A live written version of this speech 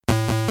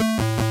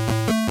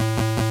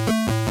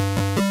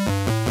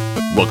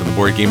Welcome to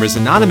Board Gamers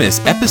Anonymous,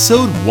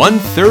 episode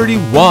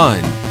 131,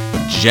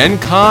 Gen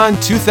Con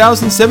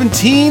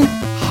 2017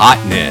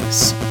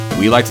 Hotness.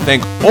 We'd like to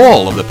thank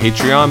all of the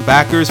Patreon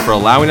backers for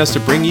allowing us to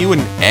bring you an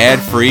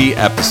ad-free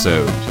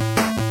episode.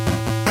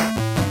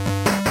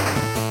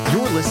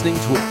 You're listening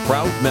to a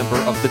proud member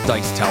of the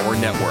Dice Tower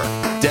Network,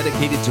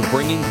 dedicated to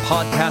bringing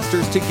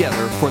podcasters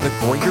together for the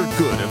greater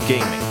good of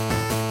gaming.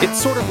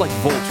 It's sort of like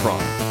Voltron,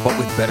 but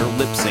with better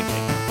lip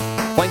syncing.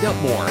 Find out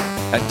more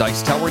at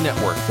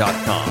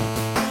Dicetowernetwork.com.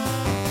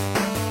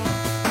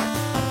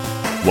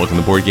 Welcome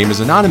to Board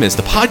Gamers Anonymous,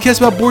 the podcast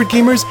about board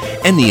gamers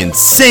and the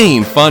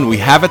insane fun we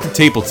have at the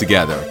table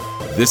together.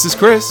 This is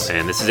Chris.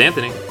 And this is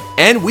Anthony.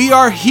 And we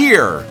are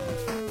here,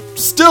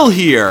 still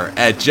here,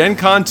 at Gen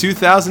Con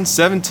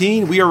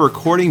 2017. We are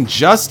recording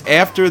just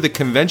after the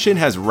convention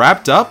has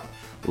wrapped up,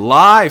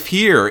 live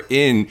here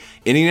in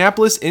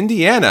Indianapolis,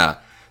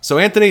 Indiana. So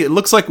Anthony, it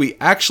looks like we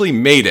actually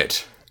made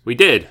it. We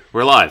did.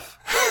 We're live.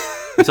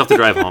 We still have to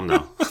drive home,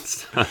 though.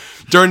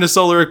 During the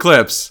solar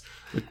eclipse.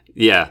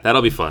 Yeah,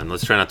 that'll be fun.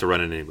 Let's try not to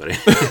run into anybody.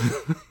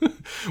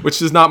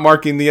 Which is not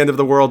marking the end of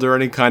the world or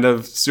any kind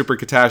of super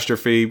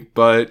catastrophe,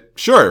 but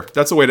sure,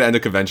 that's a way to end a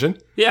convention.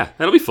 Yeah,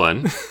 that'll be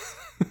fun.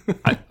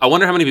 I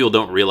wonder how many people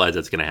don't realize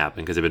that's going to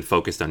happen because they've been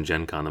focused on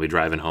Gen Con. They'll be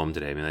driving home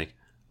today and be like,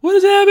 what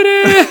is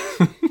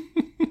happening?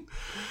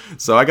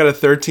 So I got a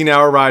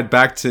 13-hour ride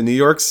back to New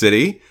York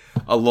City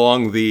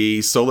along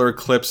the solar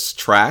eclipse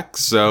track.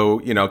 So,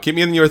 keep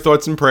me in your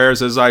thoughts and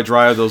prayers as I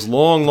drive those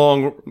long,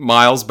 long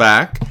miles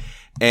back.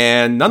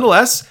 And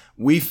nonetheless,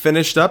 we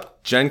finished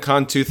up Gen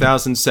Con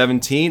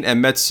 2017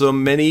 and met so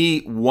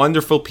many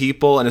wonderful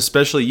people, and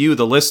especially you,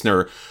 the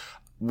listener.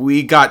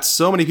 We got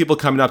so many people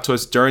coming up to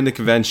us during the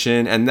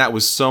convention, and that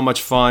was so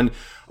much fun.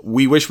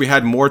 We wish we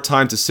had more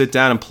time to sit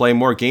down and play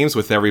more games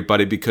with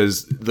everybody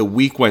because the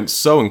week went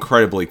so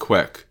incredibly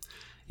quick.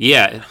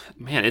 Yeah,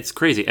 man, it's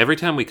crazy. Every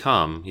time we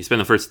come, you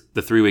spend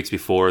the 3 weeks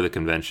before the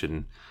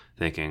convention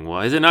thinking, well,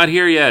 is it not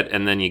here yet?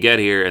 And then you get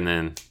here, and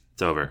then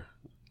it's over.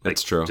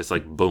 That's true. Just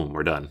like, boom,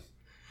 we're done.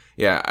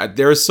 Yeah,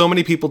 there are so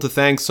many people to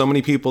thank, so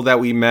many people that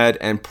we met,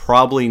 and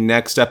probably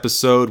next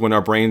episode when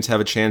our brains have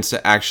a chance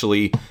to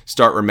actually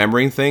start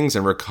remembering things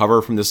and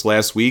recover from this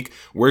last week,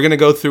 we're going to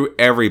go through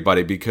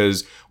everybody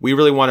because we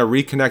really want to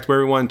reconnect with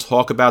everyone,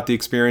 talk about the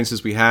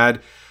experiences we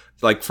had.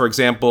 Like, for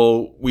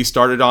example, we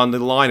started on the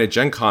line at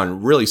Gen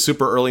Con really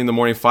super early in the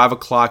morning, 5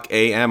 o'clock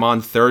a.m.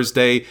 on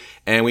Thursday,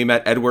 and we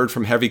met Edward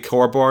from Heavy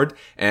Coreboard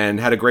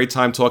and had a great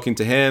time talking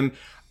to him.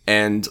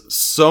 And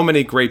so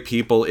many great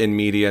people in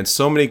media and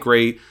so many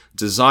great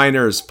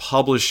designers,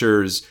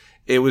 publishers.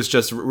 It was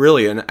just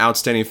really an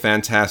outstanding,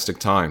 fantastic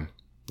time.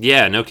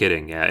 Yeah, no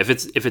kidding. Yeah, if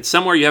it's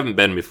somewhere you haven't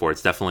been before,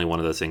 it's definitely one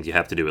of those things you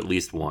have to do at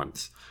least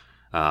once.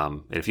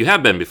 And if you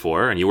have been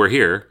before and you were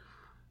here,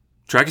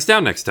 track us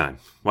down next time.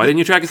 Why didn't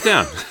you track us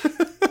down?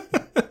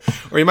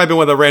 Or you might have been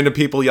one of the random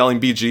people yelling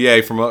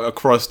BGA from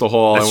across the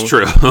hall. That's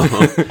true.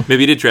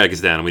 Maybe you did track us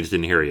down and we just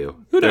didn't hear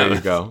you. There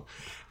you go.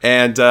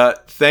 And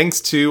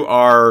thanks to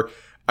our,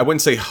 I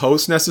wouldn't say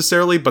host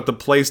necessarily, but the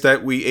place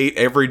that we ate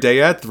every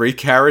day at, 3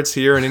 Carrots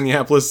here in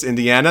Indianapolis,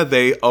 Indiana.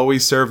 They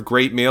always serve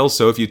great meals.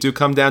 So if you do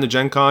come down to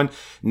Gen Con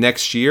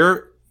next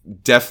year,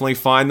 definitely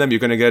find them. You're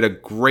going to get a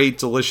great,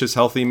 delicious,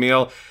 healthy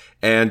meal.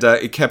 And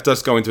it kept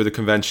us going through the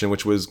convention,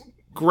 which was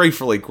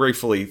gratefully,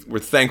 we're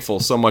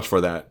thankful so much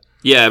for that.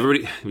 Yeah,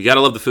 everybody, you gotta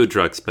love the food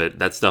trucks, but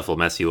that stuff will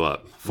mess you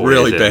up.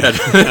 Really bad.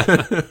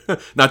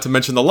 Not to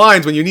mention the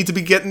lines when you need to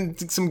be getting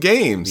some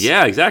games.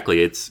 Yeah,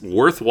 exactly. It's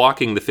worth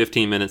walking the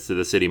 15 minutes to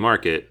the city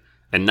market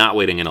and not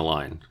waiting in a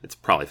line. It's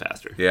probably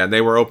faster. Yeah, and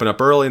they were open up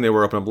early and they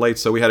were open up late,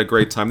 so we had a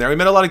great time there. We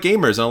met a lot of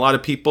gamers and a lot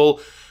of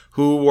people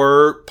who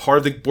were part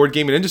of the board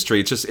gaming industry.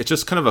 It's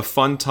just kind of a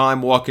fun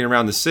time walking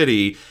around the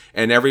city,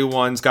 and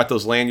everyone's got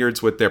those lanyards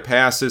with their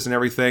passes and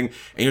everything,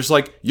 and you're just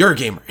like, you're a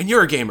gamer, and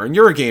you're a gamer, and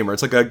you're a gamer.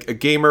 It's like a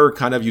gamer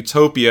kind of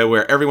utopia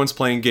where everyone's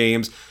playing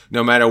games.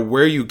 No matter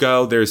where you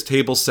go, there's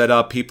tables set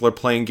up, people are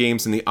playing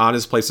games in the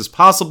oddest places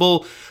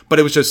possible, but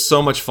it was just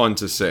so much fun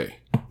to see.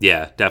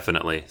 Yeah,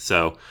 definitely.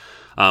 So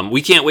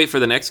we can't wait for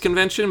the next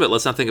convention, but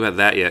let's not think about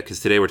that yet, because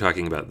today we're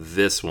talking about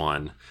this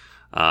one.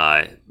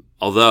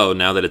 Although,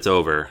 now that it's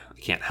over, I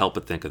can't help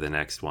but think of the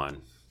next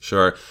one.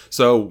 Sure.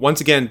 So, once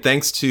again,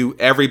 thanks to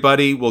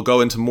everybody. We'll go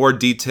into more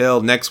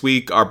detail next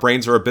week. Our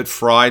brains are a bit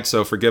fried,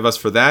 so forgive us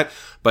for that.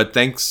 But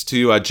thanks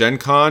to Gen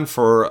Con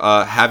for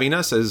having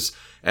us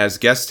as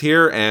guests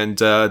here, and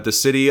the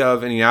city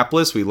of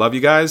Indianapolis. We love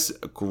you guys.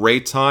 A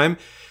great time.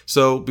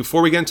 So,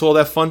 before we get into all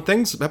that fun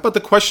things, how about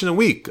the question of the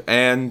week?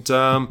 And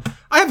I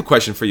have a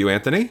question for you,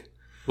 Anthony.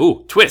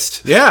 Ooh,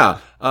 twist. Yeah.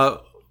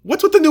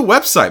 What's with the new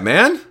website,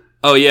 man?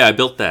 Oh, yeah, I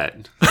built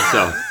that.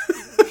 So,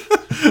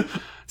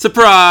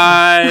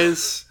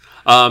 surprise!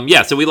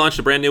 So we launched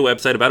a brand new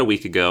website about a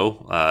week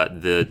ago,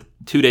 the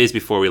 2 days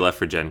before we left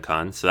for Gen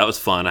Con. So that was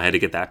fun. I had to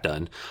get that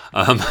done.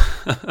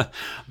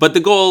 But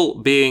the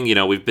goal being,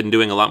 we've been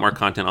doing a lot more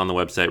content on the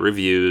website,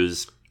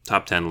 reviews,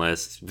 top 10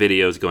 lists,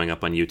 videos going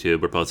up on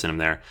YouTube. We're posting them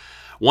there.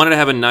 Wanted to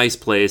have a nice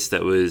place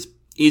that was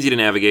easy to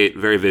navigate,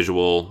 very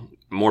visual,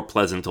 more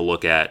pleasant to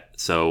look at.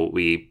 So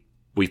we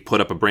we've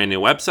put up a brand new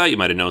website. You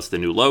might have noticed the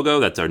new logo.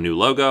 That's our new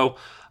logo.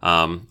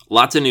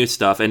 Lots of new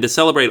stuff. And to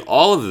celebrate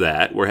all of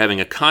that, we're having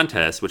a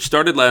contest, which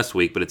started last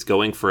week, but it's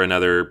going for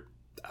another,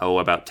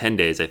 about 10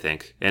 days, I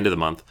think, end of the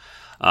month,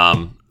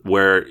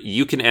 where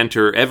you can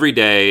enter every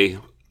day,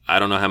 I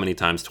don't know how many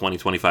times, 20,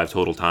 25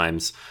 total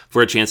times,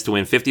 for a chance to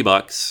win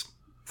 $50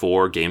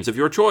 for games of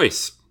your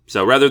choice.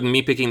 So rather than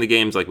me picking the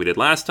games like we did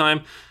last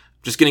time,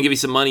 just going to give you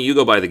some money, you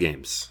go buy the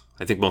games.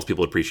 I think most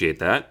people appreciate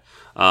that.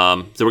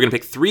 So we're going to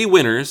pick 3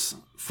 winners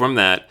from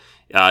that.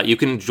 You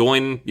can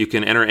join, you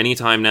can enter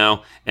anytime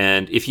now.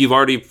 And if you've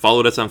already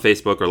followed us on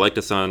Facebook or liked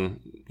us on,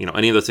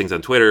 any of those things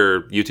on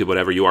Twitter, YouTube,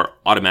 whatever, you are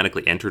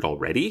automatically entered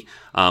already.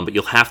 But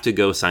you'll have to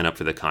go sign up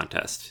for the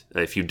contest.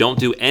 If you don't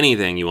do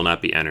anything, you will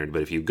not be entered.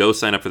 But if you go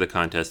sign up for the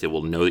contest, it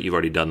will know that you've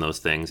already done those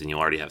things and you'll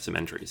already have some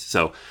entries.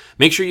 So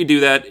make sure you do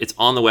that. It's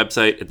on the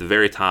website at the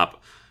very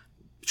top.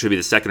 It should be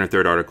the second or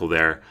third article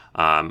there.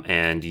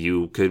 And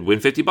you could win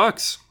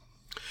 $50.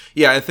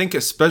 Yeah, I think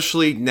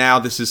especially now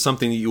this is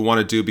something that you want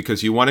to do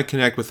because you want to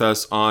connect with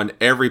us on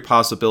every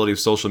possibility of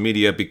social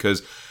media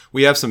because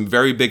we have some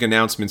very big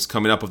announcements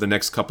coming up over the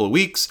next couple of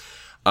weeks.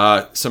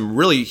 Some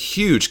really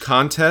huge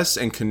contests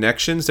and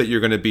connections that you're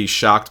going to be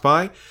shocked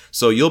by.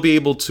 So you'll be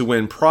able to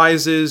win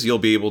prizes, you'll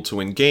be able to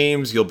win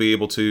games, you'll be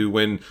able to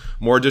win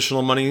more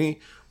additional money.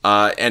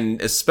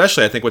 And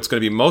especially I think what's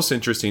going to be most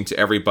interesting to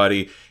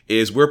everybody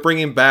is we're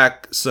bringing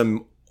back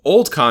some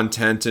old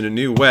content in a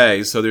new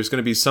way. So there's going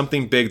to be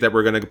something big that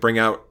we're going to bring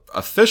out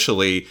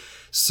officially.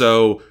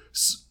 So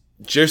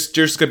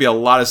there's going to be a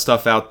lot of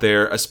stuff out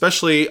there,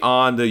 especially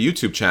on the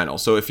YouTube channel.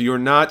 So if you're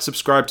not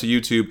subscribed to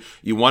YouTube,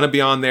 you want to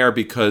be on there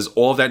because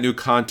all of that new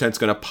content is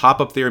going to pop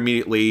up there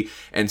immediately.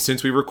 And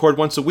since we record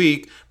once a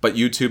week, but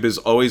YouTube is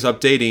always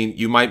updating,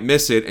 you might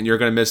miss it and you're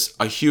going to miss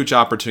a huge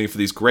opportunity for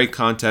these great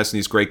contests and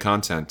these great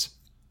content.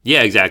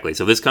 Yeah, exactly.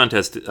 So this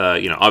contest,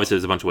 obviously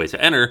there's a bunch of ways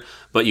to enter,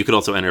 but you could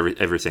also enter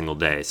every single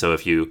day. So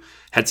if you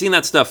had seen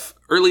that stuff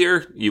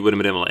earlier, you wouldn't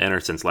have been able to enter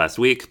since last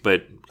week,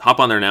 but hop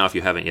on there now if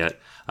you haven't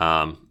yet,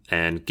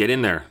 and get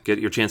in there, get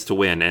your chance to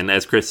win. And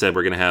as Chris said,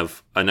 we're going to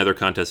have another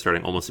contest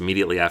starting almost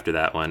immediately after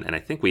that one, and I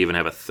think we even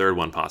have a third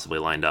one possibly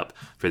lined up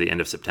for the end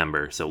of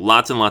September. So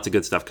lots and lots of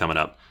good stuff coming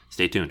up.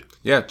 Stay tuned.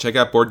 Yeah, check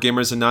out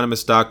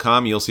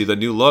BoardGamersAnonymous.com. You'll see the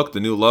new look, the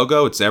new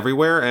logo. It's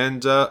everywhere,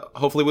 and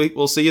hopefully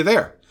we'll see you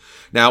there.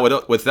 Now,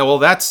 with all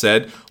that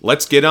said,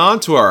 let's get on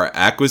to our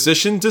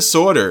acquisition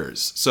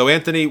disorders. So,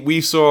 Anthony,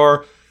 we saw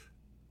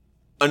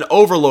an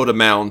overload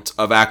amount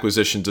of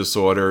acquisition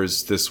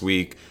disorders this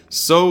week.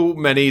 So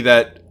many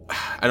that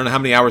I don't know how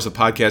many hours of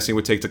podcasting it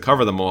would take to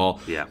cover them all.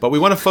 Yeah. But we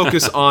want to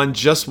focus on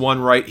just one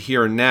right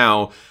here and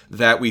now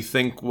that we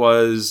think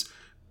was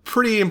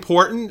pretty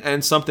important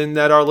and something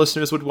that our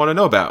listeners would want to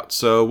know about.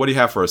 So, what do you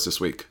have for us this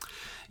week?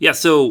 Yeah,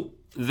 so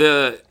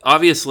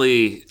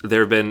obviously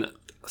there have been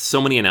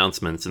so many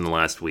announcements in the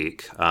last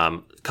week. A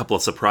couple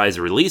of surprise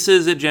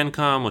releases at Gen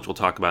Con, which we'll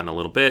talk about in a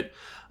little bit.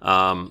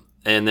 And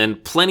then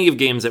plenty of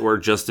games that were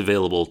just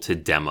available to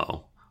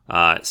demo.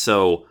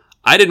 So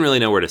I didn't really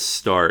know where to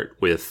start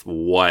with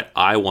what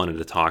I wanted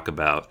to talk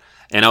about.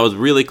 And I was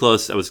really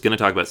close. I was going to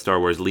talk about Star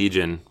Wars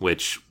Legion,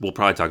 which we'll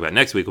probably talk about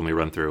next week when we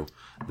run through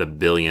the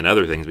billion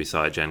other things we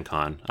saw at Gen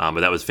Con.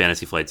 But that was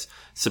Fantasy Flight's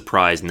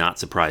surprise, not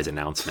surprise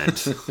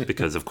announcement,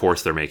 because of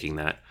course they're making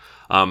that.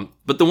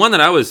 But the one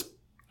that I was,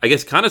 I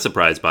guess, kind of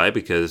surprised by,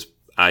 because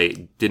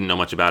I didn't know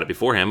much about it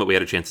beforehand, but we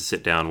had a chance to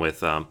sit down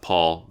with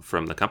Paul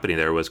from the company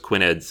there, was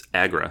Quined's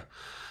Agra.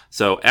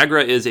 So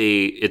Agra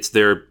it's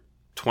their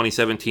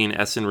 2017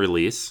 Essen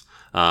release.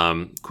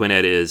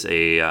 Quined is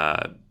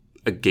a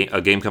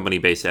game company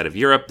based out of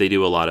Europe. They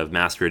do a lot of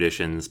master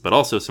editions, but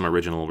also some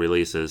original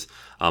releases,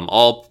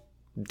 all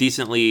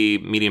decently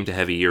medium to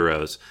heavy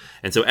euros.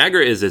 And so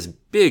Agra is this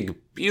big,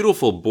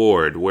 beautiful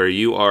board where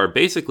you are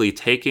basically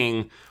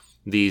taking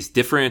these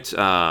different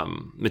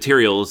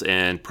materials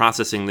and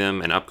processing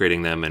them and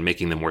upgrading them and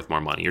making them worth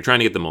more money. You're trying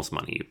to get the most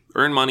money. You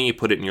earn money, you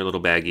put it in your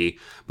little baggie,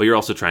 but you're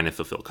also trying to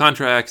fulfill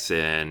contracts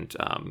and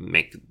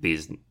make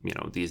these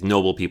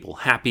noble people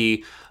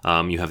happy.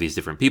 You have these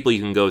different people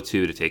you can go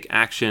to take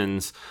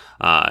actions.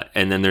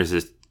 And then there's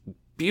this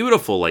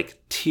beautiful,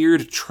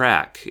 tiered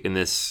track in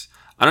this.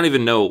 I don't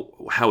even know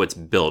how it's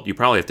built. You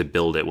probably have to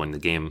build it when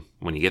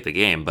you get the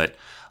game, but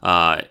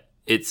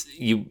it's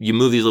you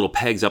move these little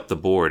pegs up the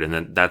board, and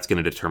then that's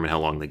going to determine how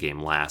long the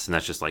game lasts. And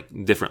that's just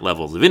different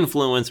levels of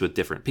influence with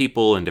different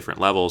people and different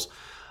levels.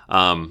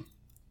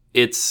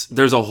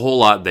 There's a whole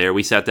lot there.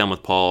 We sat down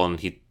with Paul, and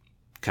he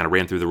kind of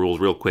ran through the rules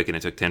real quick, and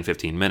it took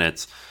 10-15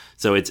 minutes.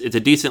 So it's a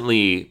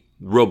decently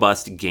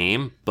robust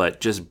game, but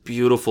just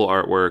beautiful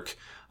artwork.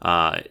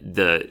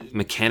 The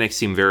mechanics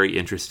seem very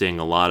interesting,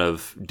 a lot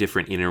of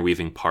different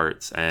interweaving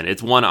parts, and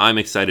it's one I'm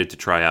excited to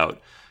try out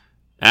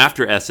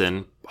after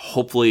Essen.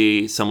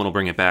 Hopefully someone will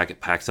bring it back at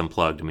PAX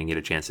Unplugged and we can get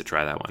a chance to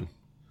try that one.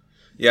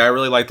 Yeah, I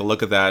really like the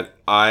look of that.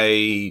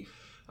 I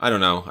don't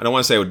know. I don't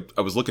want to say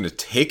I was looking to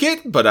take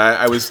it, but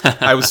I was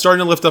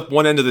starting to lift up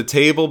one end of the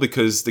table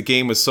because the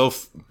game was so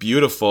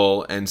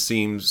beautiful and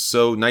seemed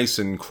so nice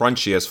and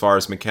crunchy as far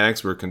as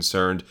mechanics were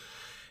concerned.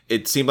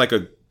 It seemed like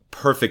a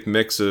perfect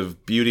mix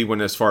of beauty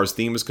when as far as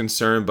theme is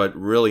concerned, but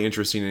really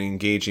interesting and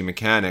engaging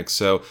mechanics.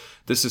 So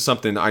this is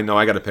something I know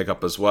I got to pick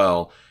up as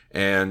well,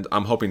 and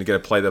I'm hoping to get a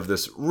play of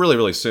this really,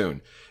 really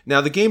soon.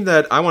 Now, the game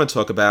that I want to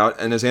talk about,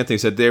 and as Anthony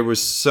said, there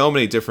was so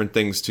many different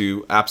things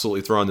to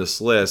absolutely throw on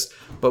this list,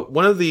 but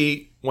one of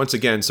the, once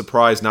again,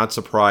 surprise, not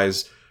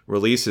surprise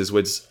releases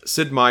was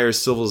Sid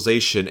Meier's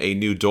Civilization: A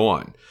New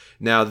Dawn.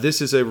 Now,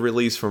 this is a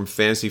release from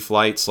Fantasy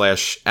Flight /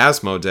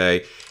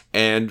 Asmodee,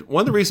 and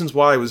one of the reasons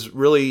why I was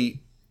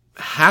really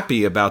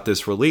happy about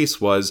this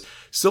release was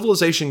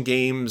Civilization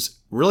games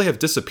really have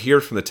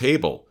disappeared from the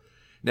table.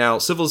 Now,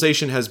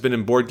 Civilization has been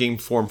in board game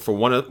form for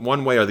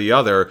one way or the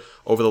other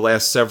over the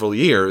last several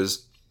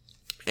years,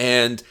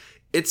 and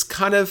it's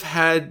kind of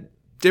had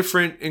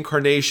different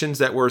incarnations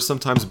that were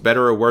sometimes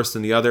better or worse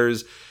than the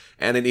others,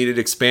 and they needed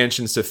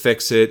expansions to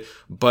fix it.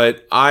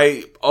 But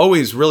I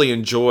always really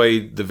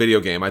enjoyed the video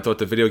game. I thought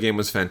the video game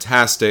was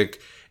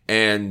fantastic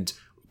and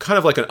kind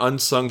of like an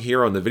unsung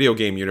hero in the video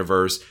game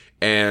universe.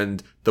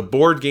 And the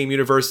board game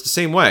universe, the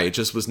same way, it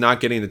just was not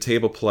getting the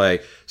table play.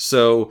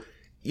 So,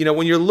 you know,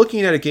 when you're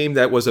looking at a game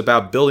that was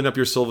about building up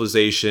your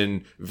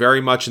civilization very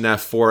much in that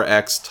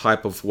 4X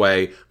type of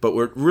way, but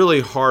with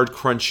really hard,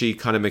 crunchy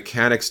kind of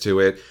mechanics to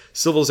it,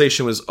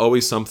 Civilization was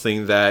always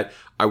something that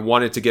I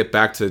wanted to get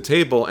back to the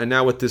table. And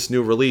now with this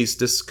new release,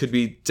 this could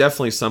be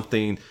definitely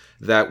something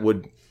that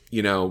would,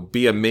 you know,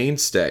 be a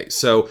mainstay.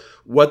 So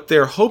what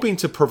they're hoping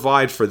to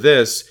provide for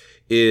this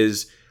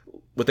is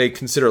what they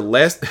consider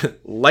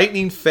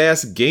lightning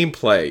fast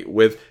gameplay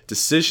with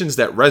decisions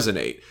that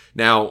resonate.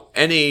 Now,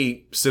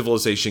 any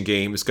Civilization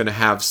game is going to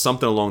have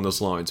something along those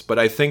lines, but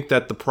I think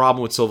that the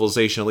problem with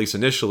Civilization, at least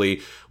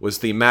initially, was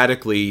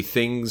thematically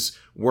things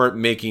weren't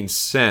making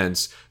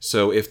sense.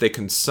 So if they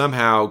can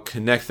somehow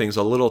connect things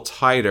a little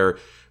tighter,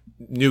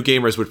 new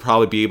gamers would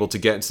probably be able to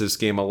get into this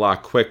game a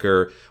lot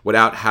quicker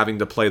without having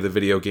to play the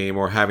video game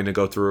or having to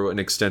go through an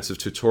extensive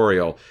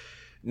tutorial.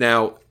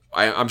 Now,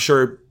 I'm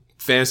sure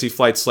Fantasy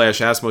Flight /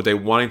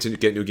 Asmodee wanting to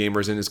get new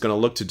gamers in is going to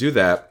look to do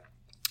that.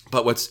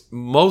 But what's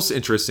most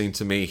interesting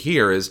to me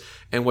here is,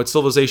 and what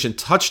Civilization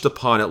touched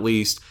upon at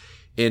least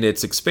in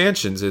its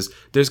expansions, is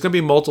there's going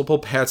to be multiple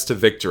paths to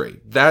victory.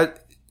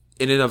 That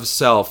in and of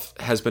itself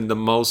has been the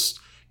most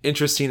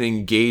interesting and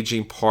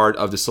engaging part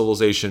of the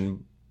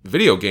Civilization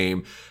video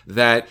game,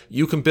 that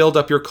you can build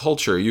up your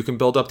culture, you can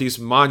build up these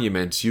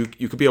monuments, you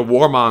could be a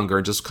warmonger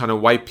and just kind of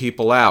wipe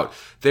people out.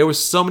 There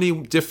was so many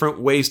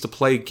different ways to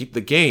play the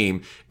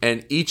game,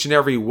 and each and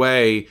every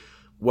way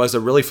was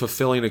a really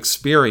fulfilling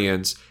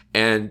experience,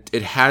 and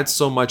it had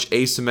so much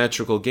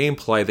asymmetrical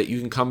gameplay that you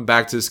can come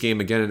back to this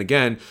game again and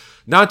again,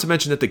 not to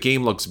mention that the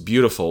game looks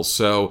beautiful.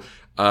 So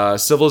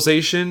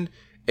Civilization: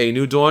 A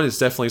New Dawn is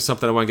definitely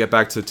something I want to get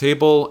back to the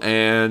table,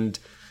 and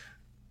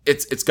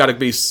it's got to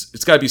be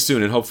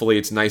soon, and hopefully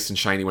it's nice and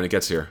shiny when it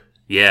gets here.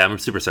 Yeah, I'm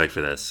super psyched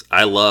for this.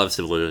 I love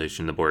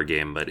Civilization, the board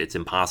game, but it's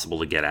impossible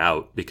to get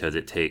out because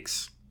it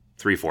takes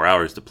 3-4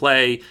 hours to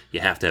play. You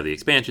have to have the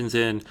expansions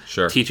in.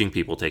 Sure. Teaching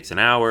people takes an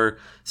hour.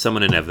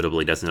 Someone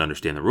inevitably doesn't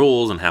understand the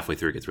rules and halfway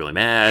through gets really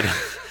mad.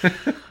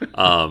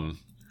 And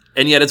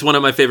yet it's one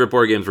of my favorite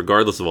board games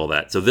regardless of all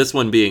that. So this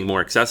one being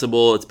more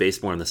accessible, it's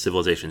based more on the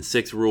Civilization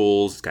 6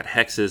 rules. It's got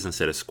hexes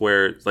instead of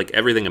squares. Like,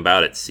 everything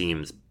about it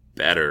seems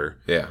better.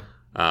 Yeah.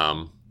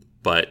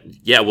 But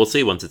yeah, we'll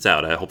see once it's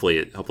out. Hopefully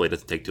it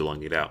doesn't take too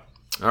long to get out.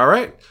 All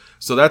right.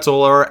 So that's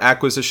all our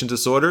acquisition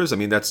disorders. I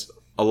mean, that's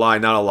a lie,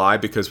 not a lie,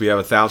 because we have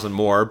 1,000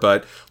 more.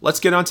 But let's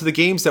get on to the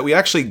games that we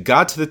actually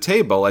got to the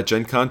table at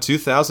Gen Con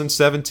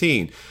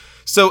 2017.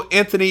 So,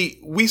 Anthony,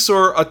 we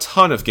saw a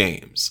ton of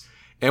games,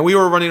 and we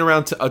were running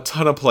around to a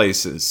ton of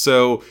places.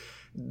 So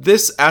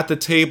this at the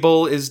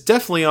table is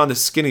definitely on the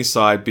skinny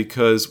side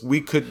because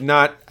we could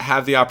not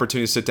have the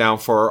opportunity to sit down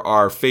for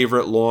our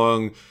favorite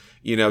long,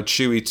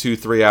 chewy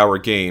 2-3 hour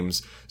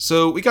games.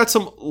 So we got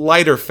some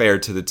lighter fare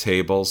to the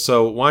table.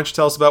 So why don't you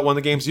tell us about one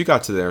of the games you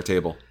got to their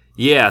table?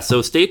 Yeah,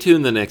 so stay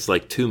tuned the next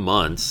 2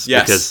 months.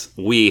 Yes. Because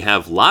we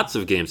have lots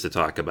of games to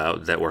talk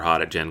about that were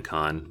hot at Gen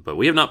Con, but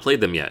we have not played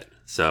them yet.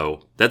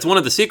 So that's one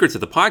of the secrets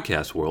of the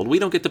podcast world. We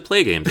don't get to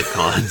play games at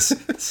cons.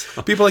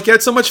 People are like, yeah,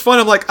 it's so much fun.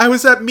 I'm like, I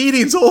was at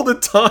meetings all the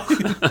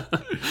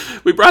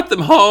time. We brought them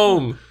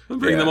home. We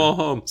bring them all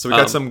home. So we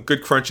got some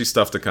good crunchy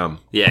stuff to come.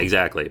 Yeah,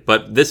 exactly.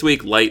 But this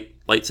week, light,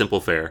 simple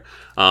fare.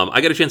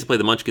 I got a chance to play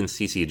the Munchkin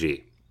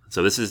CCG.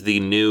 So this is the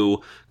new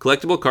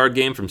collectible card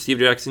game from Steve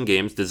Jackson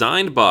Games,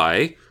 designed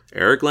by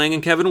Eric Lang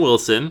and Kevin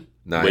Wilson.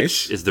 Nice.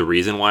 Which is the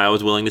reason why I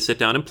was willing to sit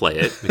down and play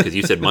it, because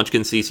you said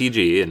Munchkin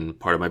CCG, and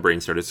part of my brain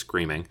started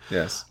screaming.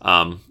 Yes.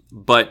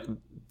 But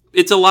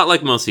it's a lot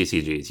like most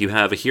CCGs. You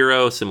have a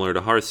hero similar to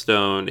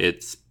Hearthstone.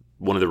 It's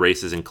one of the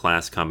races and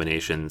class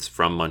combinations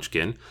from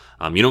Munchkin.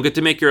 You don't get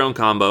to make your own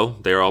combo.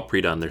 They're all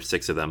pre-done. There's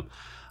 6 of them.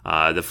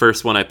 The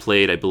first one I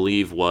played, I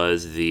believe,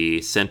 was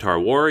the Centaur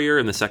Warrior,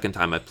 and the second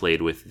time I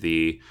played with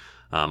the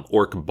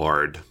Orc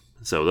Bard.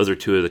 So those are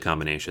 2 of the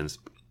combinations.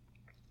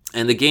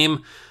 And the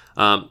game...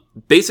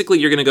 basically,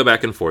 you're going to go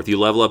back and forth. You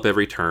level up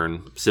every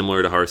turn,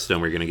 similar to Hearthstone,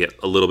 where you're going to get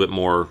a little bit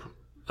more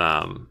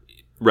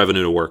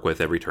revenue to work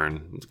with every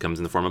turn. It comes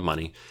in the form of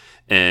money.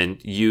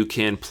 And you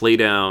can play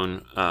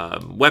down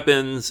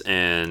weapons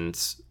and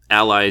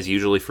allies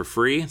usually for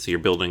free. So you're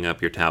building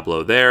up your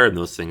tableau there, and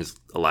those things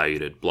allow you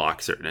to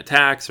block certain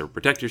attacks or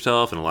protect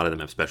yourself, and a lot of them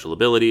have special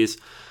abilities.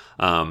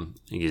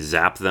 You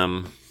zap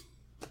them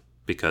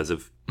because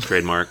of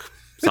trademark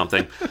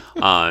something,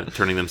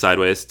 turning them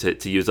sideways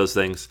to use those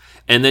things.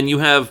 And then you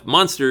have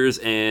monsters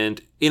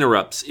and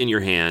interrupts in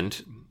your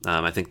hand.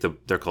 I think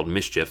they're called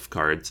mischief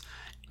cards.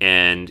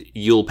 And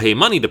you'll pay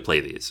money to play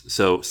these.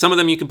 So some of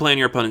them you can play on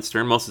your opponent's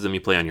turn. Most of them you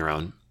play on your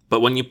own. But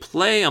when you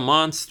play a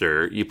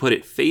monster, you put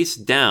it face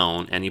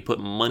down and you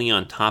put money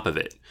on top of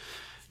it.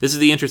 This is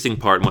the interesting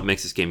part and what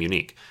makes this game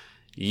unique.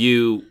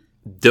 You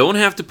don't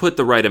have to put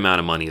the right amount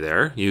of money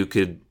there. You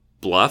could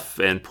bluff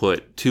and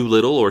put too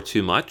little or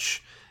too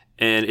much.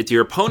 And it's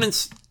your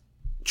opponent's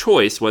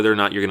choice whether or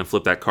not you're going to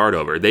flip that card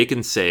over. They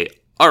can say,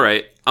 all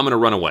right, I'm going to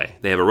run away.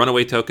 They have a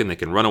runaway token. They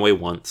can run away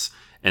once.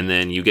 And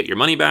then you get your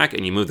money back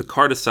and you move the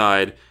card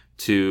aside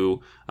to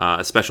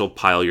a special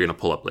pile you're going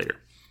to pull up later.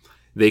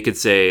 They could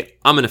say,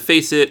 I'm going to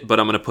face it, but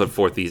I'm going to put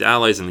forth these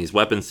allies and these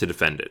weapons to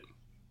defend it.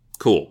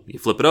 Cool. You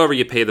flip it over,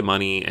 you pay the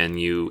money,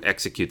 and you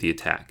execute the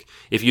attack.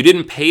 If you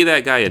didn't pay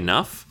that guy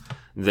enough,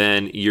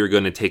 then you're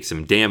going to take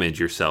some damage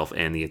yourself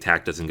and the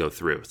attack doesn't go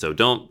through. So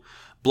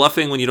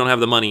bluffing when you don't have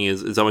the money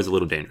is always a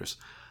little dangerous.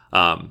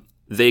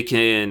 They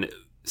can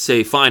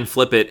say, fine,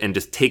 flip it, and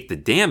just take the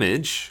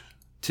damage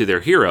to their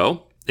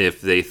hero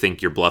if they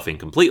think you're bluffing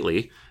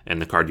completely,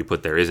 and the card you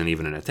put there isn't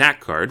even an attack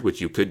card,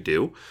 which you could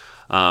do.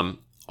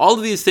 All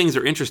of these things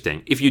are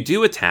interesting. If you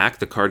do attack,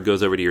 the card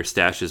goes over to your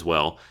stash as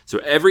well. So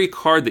every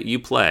card that you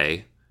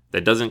play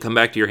that doesn't come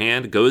back to your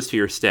hand goes to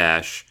your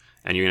stash,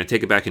 and you're going to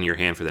take it back in your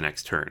hand for the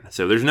next turn.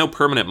 So there's no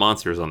permanent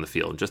monsters on the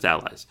field, just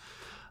allies.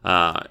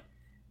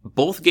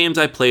 Both games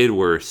I played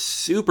were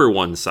super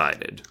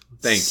one-sided.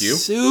 Thank you.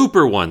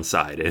 Super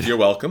one-sided. You're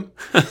welcome.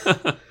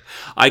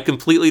 I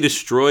completely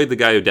destroyed the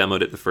guy who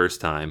demoed it the first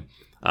time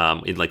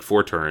in like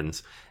 4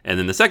 turns. And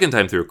then the second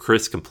time through,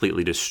 Chris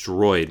completely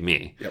destroyed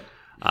me. Yep.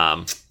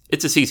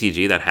 It's a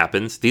CCG, that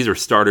happens. These are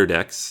starter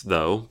decks,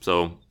 though.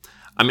 So,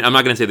 I mean, I'm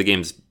not going to say the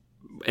game's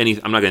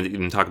I'm not going to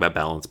even talk about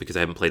balance because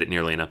I haven't played it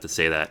nearly enough to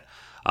say that.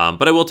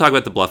 But I will talk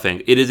about the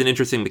bluffing. It is an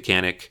interesting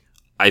mechanic.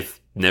 I've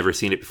never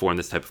seen it before in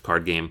this type of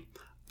card game.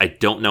 I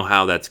don't know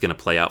how that's going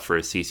to play out for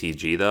a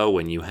CCG, though,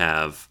 when you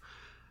have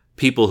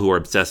people who are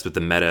obsessed with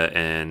the meta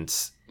and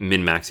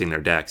min-maxing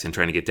their decks and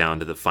trying to get down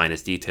to the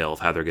finest detail of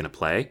how they're going to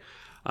play.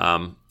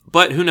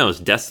 But who knows?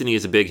 Destiny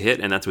is a big hit,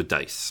 and that's with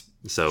dice.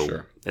 So,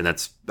 sure. And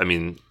that's, I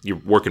mean,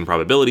 you're working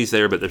probabilities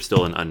there, but there's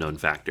still an unknown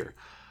factor.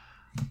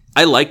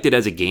 I liked it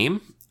as a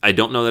game. I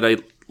don't know that I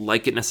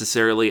like it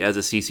necessarily as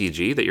a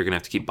CCG that you're going to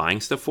have to keep buying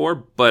stuff for,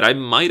 but I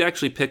might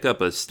actually pick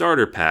up a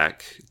starter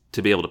pack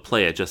to be able to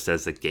play it just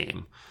as a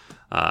game.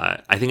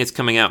 I think it's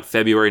coming out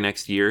February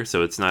next year,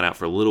 so it's not out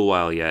for a little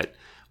while yet,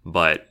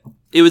 but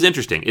it was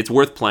interesting. It's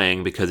worth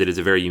playing because it is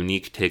a very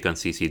unique take on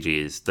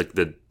CCGs.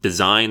 The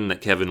design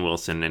that Kevin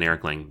Wilson and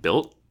Eric Lang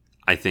built,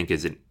 I think,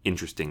 is an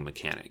interesting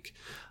mechanic.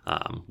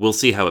 We'll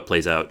see how it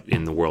plays out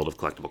in the world of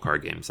collectible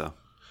card games, though.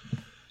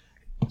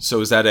 So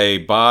is that a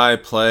buy,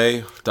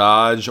 play,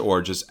 dodge,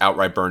 or just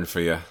outright burn for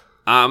you?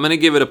 I'm going to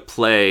give it a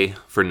play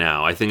for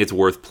now. I think it's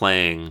worth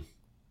playing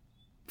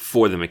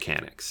for the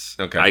mechanics.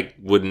 Okay. I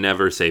would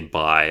never say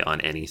buy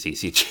on any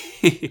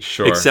CCG.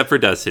 Sure. Except for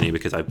Destiny,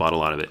 because I bought a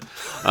lot of it.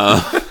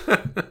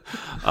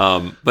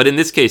 But in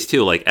this case,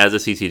 too, like as a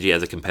CCG,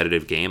 as a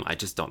competitive game, I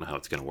just don't know how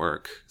it's going to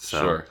work. So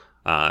sure.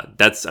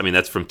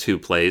 That's from 2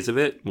 plays of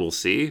it. We'll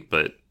see,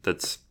 but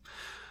that's...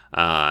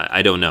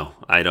 I don't know.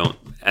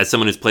 As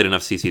someone who's played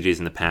enough CCGs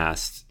in the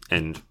past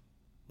and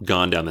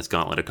gone down this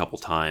gauntlet a couple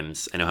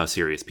times, I know how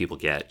serious people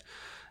get.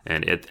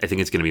 And I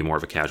think it's going to be more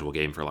of a casual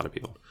game for a lot of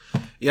people.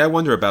 Yeah, I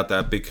wonder about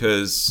that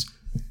because,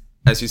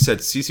 as you said,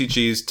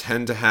 CCGs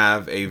tend to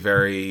have a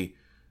very,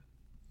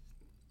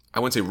 I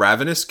wouldn't say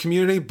ravenous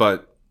community,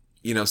 but,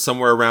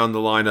 somewhere around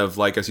the line of,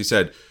 like, as you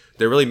said,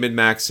 they're really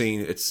min-maxing.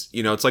 It's,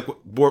 it's like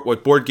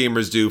what board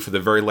gamers do for the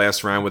very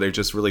last round where they're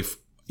just really...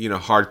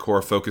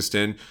 hardcore focused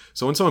in.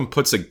 So when someone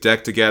puts a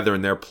deck together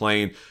and they're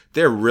playing,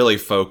 they're really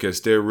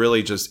focused. They're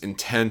really just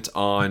intent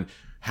on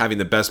having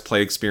the best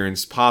play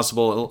experience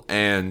possible.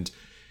 And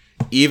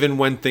even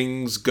when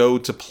things go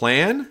to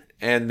plan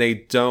and they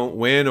don't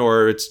win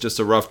or it's just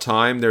a rough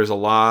time, there's a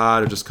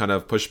lot of just kind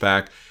of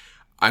pushback.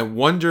 I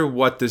wonder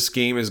what this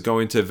game is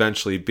going to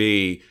eventually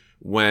be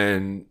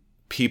when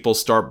people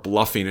start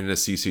bluffing in a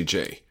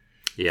CCG.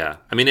 Yeah.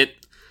 I mean,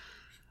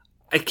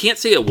 I can't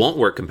say it won't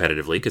work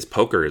competitively because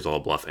poker is all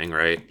bluffing,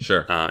 right?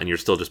 Sure. And you're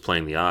still just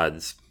playing the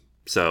odds.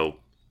 So,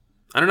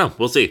 I don't know.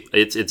 We'll see.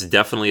 It's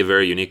definitely a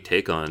very unique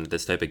take on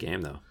this type of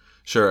game, though.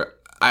 Sure.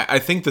 I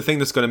think the thing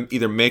that's going to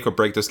either make or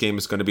break this game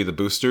is going to be the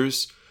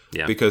boosters.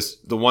 Yeah. Because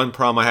the one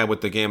problem I had with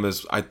the game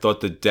is I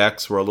thought the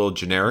decks were a little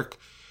generic.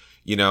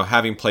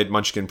 Having played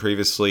Munchkin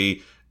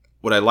previously,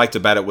 what I liked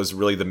about it was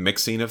really the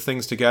mixing of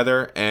things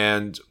together.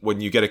 And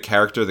when you get a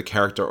character, the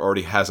character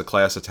already has a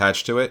class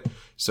attached to it.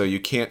 So you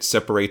can't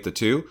separate the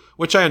two,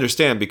 which I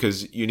understand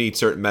because you need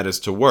certain metas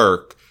to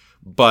work.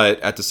 But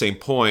at the same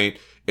point,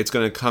 it's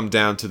going to come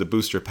down to the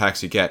booster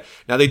packs you get.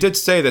 Now, they did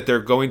say that they're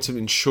going to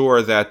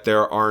ensure that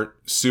there aren't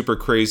super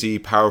crazy,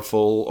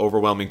 powerful,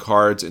 overwhelming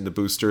cards in the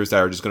boosters that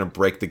are just going to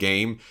break the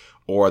game,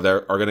 or they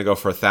are going to go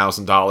for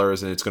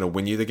 $1,000 and it's going to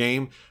win you the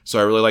game. So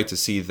I really like to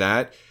see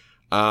that.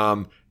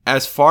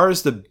 As far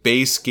as the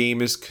base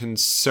game is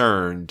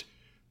concerned,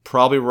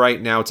 probably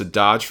right now it's a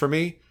dodge for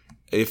me.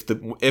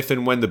 If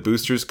and when the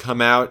boosters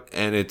come out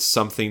and it's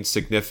something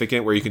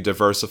significant where you can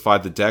diversify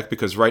the deck,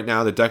 because right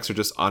now the decks are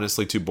just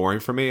honestly too boring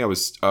for me. I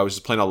was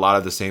just playing a lot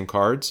of the same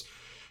cards.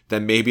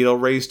 Then maybe it'll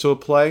raise to a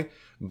play,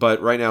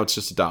 but right now it's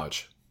just a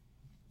dodge.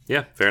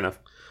 Yeah, fair enough.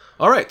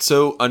 All right,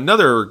 so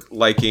another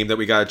light game that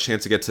we got a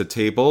chance to get to the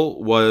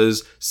table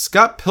was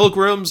Scott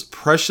Pilgrim's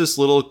Precious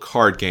Little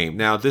Card Game.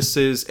 Now, this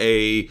is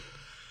a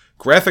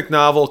graphic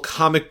novel,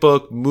 comic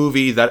book,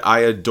 movie that I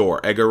adore.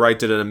 Edgar Wright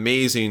did an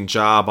amazing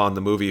job on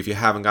the movie if you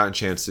haven't gotten a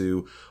chance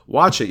to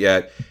watch it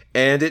yet.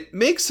 And it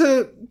makes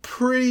a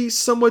pretty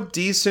somewhat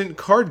decent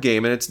card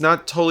game, and it's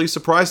not totally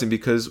surprising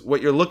because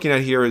what you're looking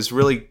at here is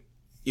really,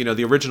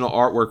 the original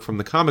artwork from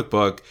the comic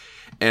book.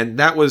 And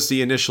that was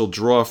the initial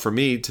draw for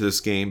me to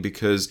this game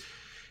because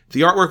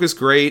the artwork is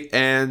great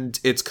and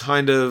it's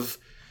kind of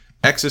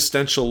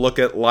existential look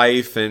at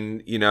life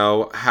and,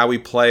 how we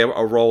play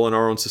a role in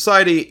our own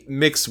society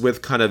mixed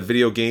with kind of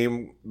video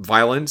game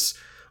violence,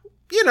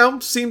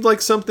 seemed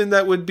like something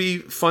that would be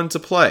fun to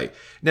play.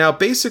 Now,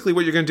 basically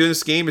what you're going to do in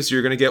this game is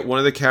you're going to get one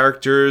of the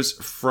characters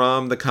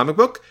from the comic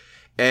book,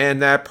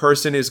 and that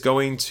person is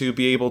going to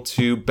be able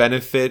to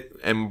benefit,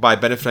 and by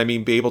benefit I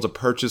mean be able to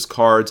purchase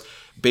cards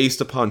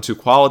based upon two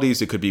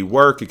qualities. It could be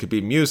work, it could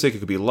be music, it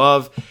could be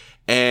love,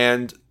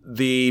 and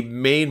the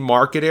main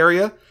market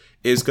area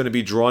is going to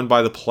be drawn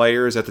by the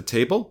players at the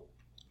table.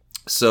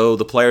 So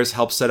the players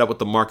help set up what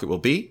the market will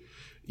be.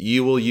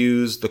 You will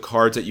use the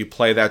cards that you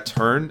play that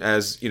turn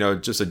as,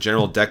 just a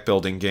general deck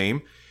building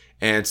game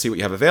and see what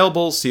you have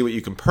available, see what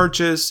you can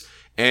purchase,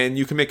 and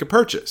you can make a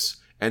purchase.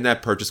 And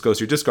that purchase goes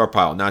to your discard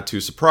pile. Not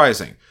too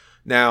surprising.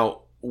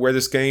 Now, where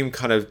this game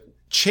kind of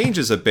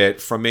changes a bit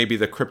from maybe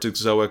the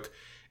Cryptozoic,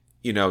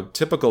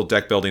 typical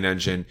deck building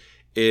engine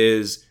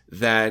is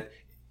that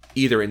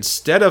either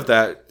instead of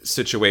that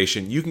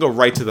situation, you can go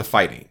right to the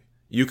fighting.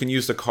 You can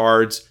use the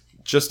cards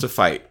just to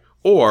fight.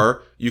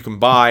 Or you can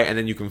buy and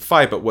then you can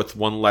fight, but with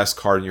one less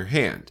card in your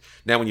hand.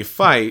 Now, when you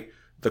fight,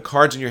 the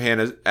cards in your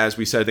hand, as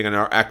we said, I think in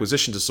our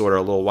acquisition disorder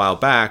a little while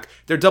back,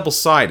 they're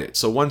double-sided.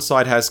 So one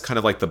side has kind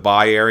of like the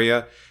buy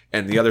area,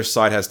 and the other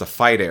side has the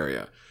fight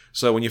area.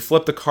 So when you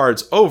flip the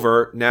cards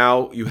over,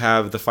 now you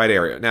have the fight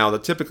area. Now,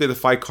 typically the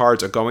fight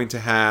cards are going to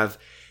have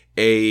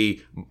a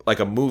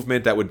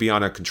movement that would be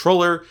on a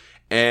controller.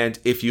 And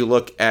if you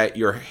look at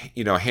your,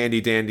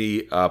 handy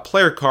dandy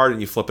player card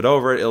and you flip it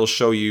over, it'll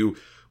show you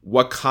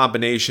what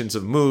combinations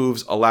of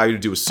moves allow you to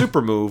do a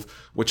super move,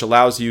 which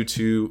allows you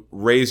to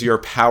raise your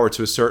power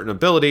to a certain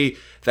ability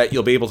that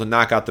you'll be able to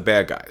knock out the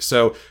bad guy.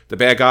 So the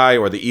bad guy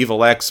or the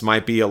evil X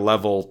might be a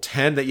level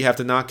 10 that you have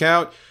to knock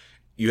out.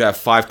 You have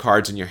 5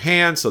 cards in your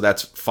hand, so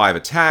that's 5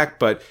 attack.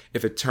 But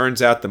if it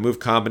turns out the move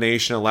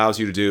combination allows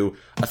you to do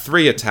a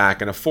 3 attack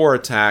and a 4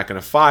 attack and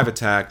a 5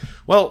 attack,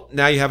 well,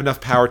 now you have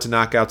enough power to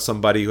knock out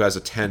somebody who has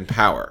a 10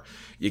 power.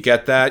 You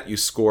get that, you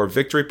score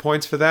victory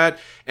points for that,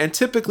 and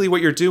typically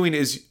what you're doing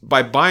is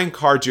by buying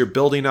cards, you're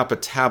building up a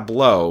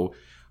tableau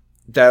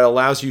that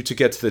allows you to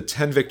get to the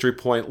 10 victory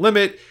point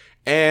limit,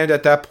 and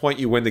at that point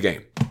you win the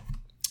game.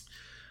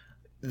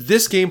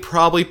 This game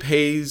probably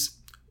pays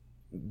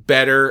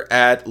better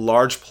at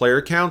large player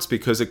counts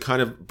because it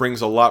kind of brings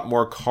a lot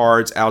more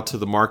cards out to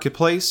the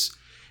marketplace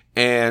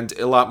and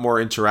a lot more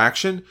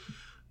interaction.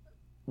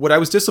 What I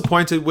was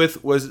disappointed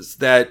with was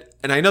that,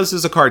 and I know this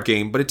is a card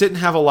game, but it didn't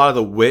have a lot of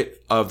the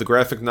wit of the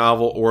graphic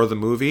novel or the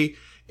movie.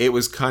 It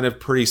was kind of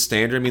pretty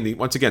standard. I mean,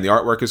 once again, the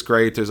artwork is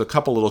great. There's a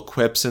couple little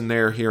quips in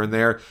there, here and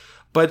there,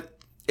 but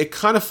it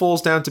kind of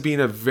falls down to being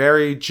a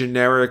very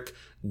generic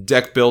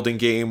deck building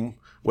game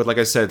with, like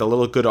I said, a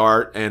little good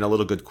art and a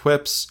little good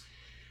quips.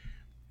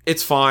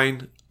 It's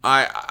fine.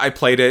 I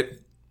played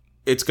it.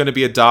 It's going to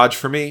be a dodge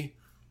for me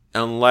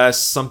unless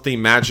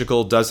something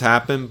magical does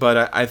happen.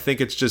 But I think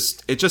it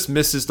just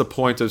misses the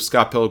point of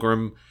Scott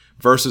Pilgrim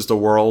versus the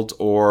world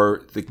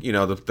or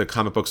the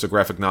comic books or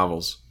graphic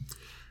novels.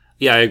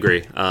 Yeah, I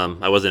agree.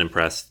 I wasn't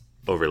impressed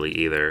overly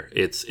either.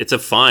 It's a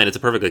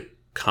perfectly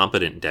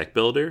competent deck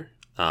builder.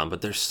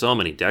 But there's so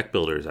many deck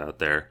builders out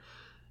there,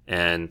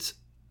 and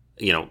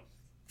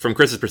from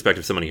Chris's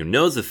perspective, somebody who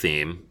knows the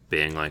theme,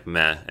 being like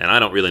meh, and I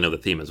don't really know the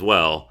theme as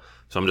well,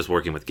 so I'm just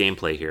working with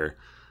gameplay here.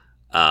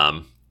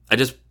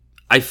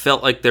 I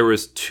felt like there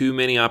was too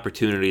many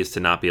opportunities to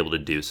not be able to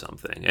do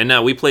something. And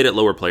now we played at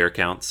lower player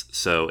counts,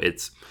 so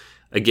it's,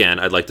 again,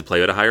 I'd like to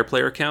play at a higher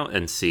player count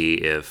and see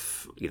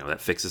if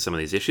that fixes some of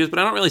these issues, but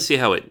I don't really see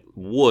how it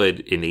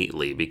would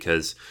innately,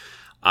 because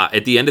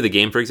at the end of the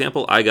game, for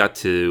example, I got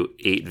to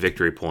 8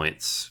 victory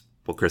points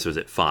Well, Chris was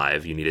at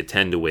 5. You needed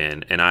 10 to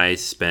win. And I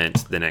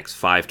spent the next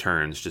 5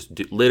 turns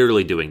just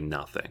literally doing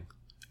nothing.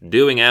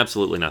 Doing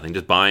absolutely nothing.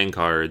 Just buying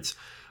cards.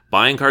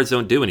 Buying cards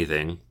don't do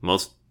anything.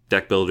 Most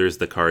deck builders,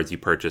 the cards you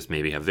purchase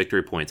maybe have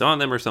victory points on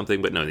them or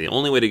something. But no, the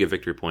only way to get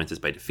victory points is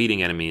by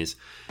defeating enemies.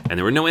 And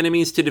there were no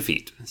enemies to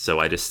defeat. So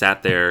I just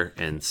sat there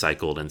and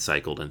cycled and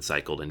cycled and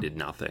cycled and did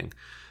nothing.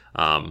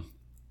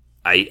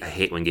 I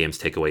hate when games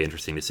take away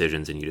interesting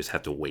decisions and you just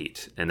have to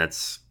wait. And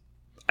that's...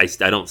 I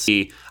could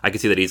see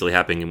that easily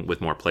happening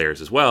with more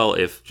players as well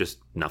if just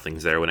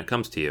nothing's there when it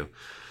comes to you.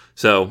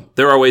 So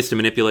there are ways to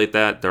manipulate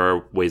that. There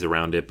are ways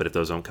around it, but if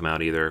those don't come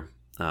out either,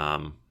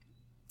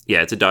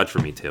 it's a dodge for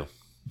me too.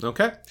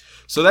 Okay.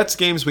 So that's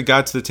games we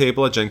got to the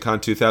table at Gen Con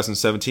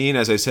 2017.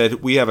 As I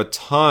said, we have a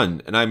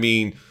ton, and I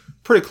mean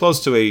pretty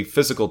close to a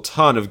physical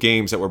ton of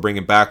games that we're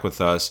bringing back with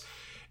us.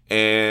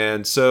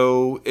 And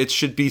so it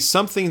should be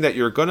something that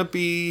you're going to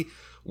be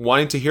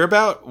wanting to hear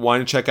about,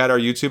 wanting to check out our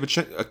YouTube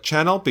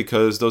channel,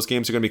 because those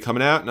games are going to be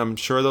coming out, and I'm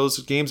sure those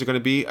games are going to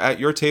be at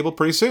your table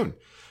pretty soon.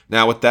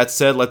 Now, with that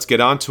said, let's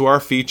get on to our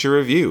feature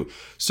review.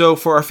 So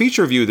for our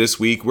feature review this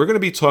week, we're going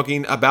to be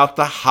talking about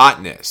the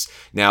hotness.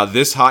 Now,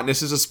 this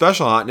hotness is a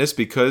special hotness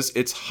because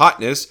it's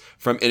hotness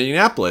from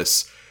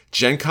Indianapolis.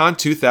 Gen Con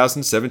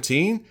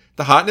 2017,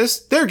 the hotness,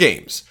 their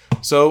games.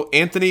 So,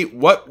 Anthony,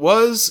 what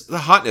was the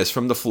hotness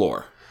from the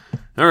floor?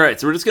 All right,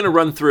 so we're just going to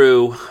run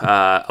through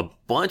a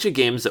bunch of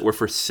games that were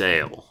for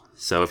sale.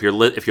 So if you're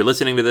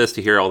listening to this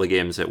to hear all the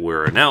games that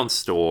were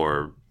announced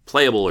or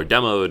playable or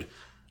demoed,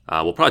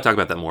 we'll probably talk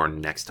about that more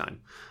next time.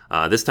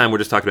 This time we're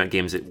just talking about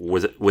games that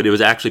it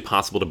was actually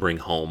possible to bring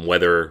home,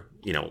 whether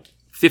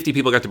 50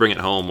 people got to bring it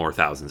home or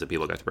thousands of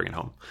people got to bring it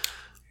home.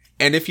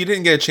 And if you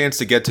didn't get a chance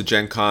to get to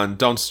Gen Con,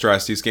 don't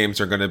stress. These games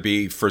are going to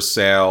be for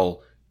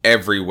sale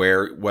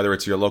everywhere, whether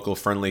it's your local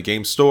friendly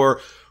game store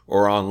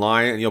or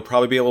online, and you'll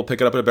probably be able to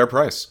pick it up at a better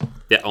price.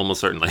 Yeah,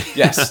 almost certainly.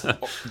 Yes,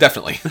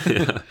 definitely.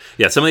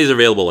 Yeah, some of these are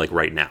available like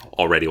right now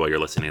already while you're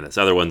listening to this.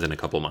 Other ones in a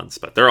couple months,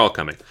 but they're all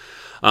coming.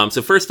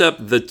 So first up,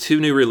 the 2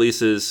 new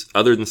releases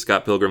other than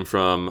Scott Pilgrim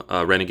from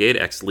Renegade,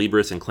 Ex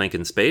Libris and Clank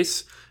in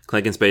Space.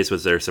 Clank in Space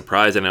was their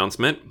surprise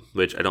announcement,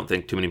 which I don't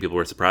think too many people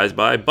were surprised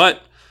by,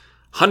 but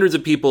hundreds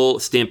of people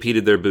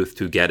stampeded their booth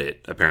to get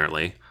it,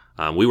 apparently.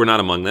 We were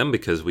not among them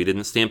because we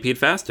didn't stampede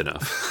fast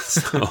enough.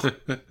 So...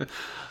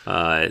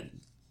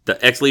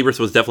 the Ex Libris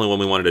was definitely one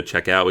we wanted to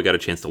check out. We got a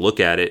chance to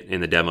look at it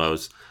in the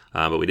demos,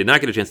 but we did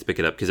not get a chance to pick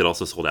it up because it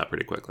also sold out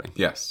pretty quickly.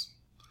 Yes.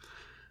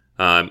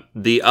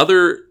 The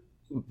other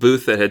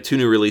booth that had 2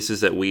 new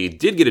releases that we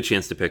did get a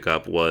chance to pick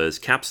up was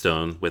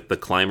Capstone with The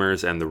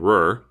Climbers and The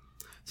Ruhr.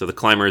 So The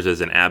Climbers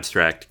is an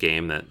abstract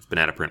game that's been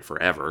out of print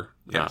forever.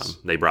 Yes.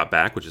 They brought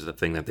back, which is a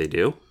thing that they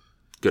do.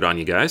 Good on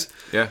you guys.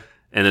 Yeah.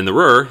 And then The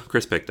Ruhr,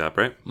 Chris picked up,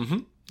 right? Mm-hmm.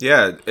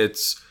 Yeah,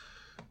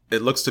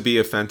 it looks to be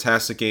a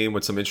fantastic game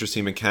with some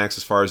interesting mechanics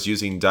as far as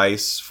using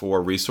dice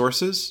for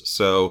resources.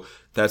 So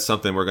that's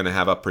something we're going to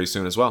have up pretty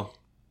soon as well.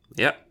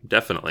 Yeah,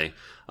 definitely.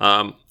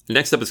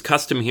 Next up is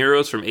Custom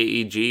Heroes from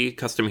AEG.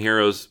 Custom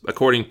Heroes,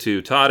 according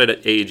to Todd at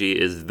AEG,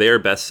 is their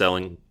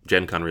best-selling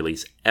Gen Con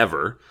release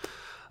ever.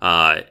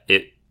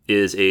 It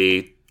is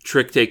a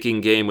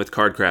trick-taking game with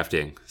card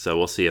crafting, so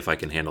we'll see if I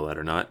can handle that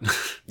or not.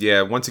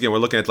 Yeah, once again, we're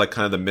looking at like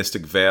kind of the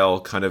Mystic Vale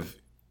kind of,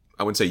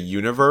 I wouldn't say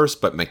universe,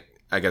 but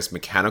I guess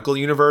mechanical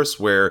universe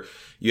where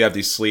you have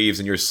these sleeves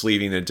and you're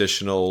sleeving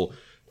additional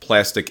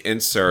plastic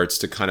inserts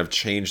to kind of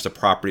change the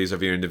properties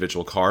of your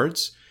individual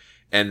cards,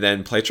 and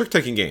then play a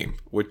trick-taking game,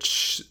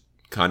 which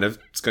kind of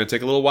it's going to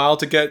take a little while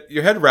to get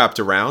your head wrapped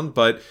around,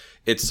 but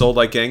it's sold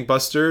like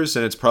gangbusters,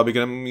 and it's probably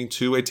going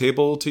to a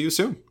table to you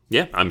soon.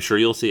 Yeah, I'm sure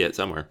you'll see it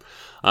somewhere.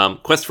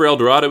 Quest for El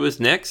Dorado is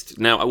next.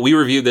 Now, we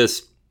reviewed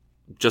this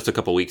just a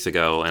couple weeks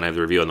ago, and I have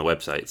the review on the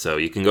website, so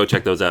you can go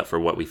check those out for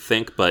what we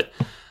think, but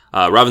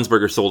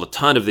Ravensburger sold a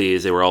ton of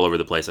these. They were all over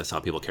the place. I saw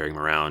people carrying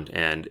them around,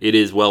 and it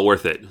is well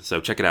worth it.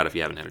 So check it out if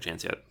you haven't had a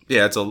chance yet.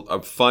 Yeah, it's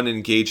a fun,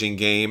 engaging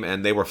game,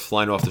 and they were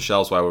flying off the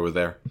shelves while we were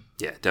there.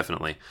 Yeah,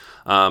 definitely.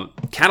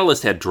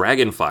 Catalyst had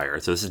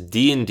Dragonfire. So this is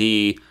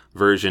D&D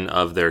version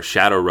of their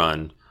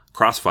Shadowrun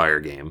Crossfire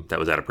game that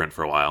was out of print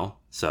for a while.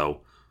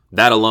 So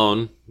that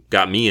alone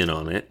got me in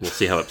on it. We'll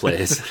see how it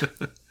plays.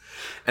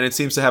 And it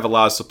seems to have a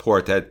lot of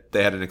support. That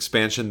they had an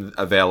expansion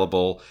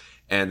available,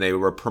 and they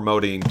were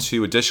promoting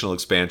 2 additional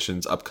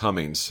expansions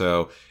upcoming.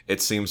 So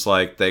it seems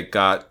like they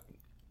got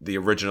the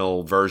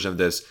original version of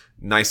this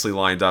nicely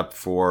lined up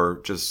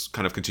for just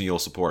kind of continual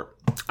support.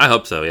 I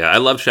hope so, yeah. I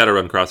love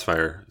Shadowrun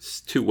Crossfire.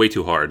 It's way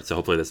too hard, so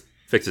hopefully this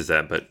fixes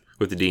that. But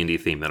with the D&D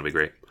theme, that'll be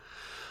great.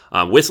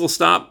 Whistle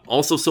Stop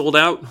also sold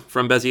out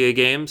from Bezier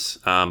Games,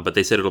 but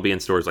they said it'll be in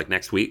stores like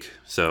next week.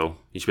 So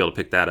you should be able to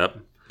pick that up.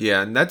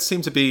 Yeah, and that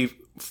seemed to be,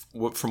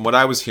 from what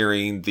I was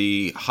hearing,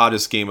 the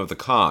hottest game of the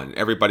con.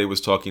 Everybody was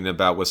talking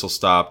about Whistle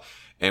Stop,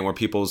 and were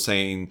people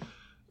saying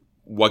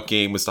what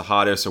game was the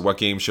hottest or what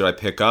game should I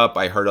pick up,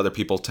 I heard other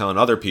people telling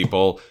other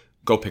people,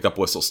 go pick up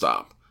Whistle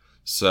Stop.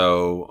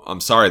 So I'm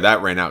sorry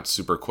that ran out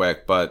super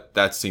quick, but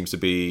that seems to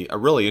be a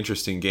really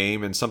interesting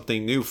game and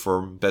something new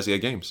for Bezier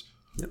Games.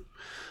 Yep.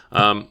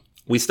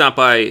 We stopped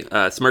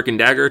by Smirk and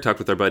Dagger, talked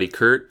with our buddy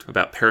Kurt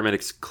about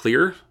Paramedics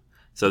Clear.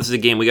 So this is a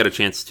game we got a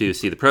chance to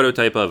see the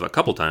prototype of a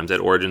couple times at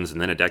Origins and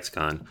then at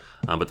DexCon.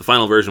 But the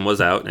final version was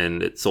out,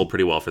 and it sold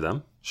pretty well for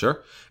them.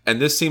 Sure.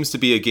 And this seems to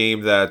be a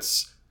game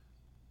that's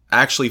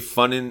actually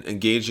fun and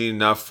engaging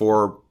enough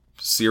for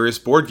serious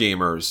board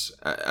gamers,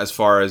 as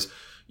far as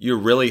you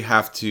really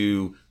have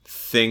to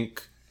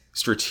think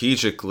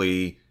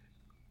strategically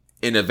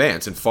in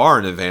advance and far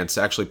in advance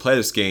to actually play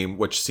this game,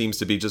 which seems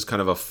to be just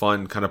kind of a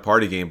fun kind of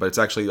party game, but it's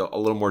actually a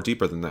little more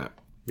deeper than that.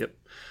 Yep.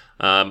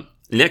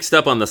 Next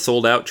up on the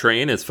sold out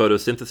train is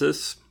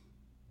Photosynthesis.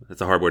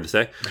 That's a hard word to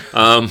say.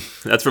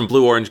 That's from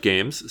Blue Orange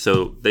Games.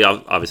 So they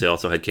obviously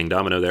also had King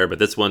Domino there, but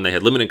this one they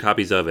had limited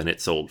copies of, and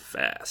it sold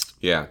fast.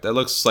 Yeah, that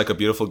looks like a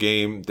beautiful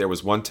game. There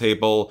was one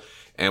table,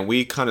 and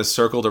we kind of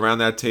circled around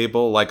that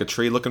table like a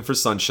tree looking for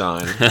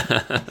sunshine,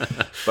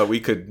 but we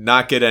could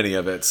not get any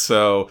of it.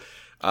 So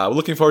we're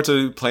looking forward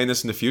to playing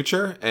this in the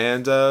future,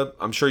 and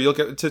I'm sure you'll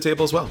get to the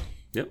table as well.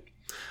 Yep.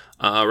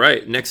 All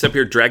right. Next up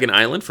here, Dragon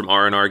Island from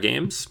R&R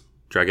Games.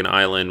 Dragon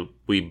Island,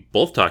 we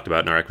both talked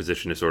about in our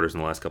acquisition disorders in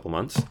the last couple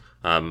months.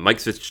 Mike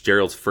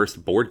Fitzgerald's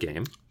first board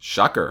game.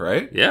 Shocker,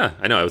 right? Yeah,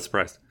 I know. I was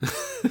surprised.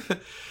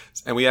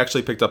 And we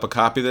actually picked up a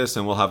copy of this,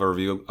 and we'll have a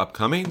review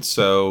upcoming,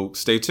 so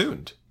stay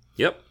tuned.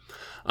 Yep.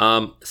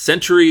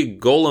 Century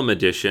Golem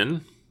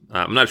Edition.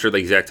 I'm not sure the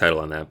exact title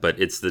on that, but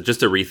it's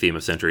just a retheme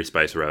of Century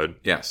Spice Road.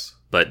 Yes.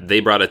 But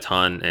they brought a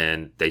ton,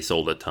 and they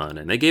sold a ton,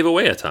 and they gave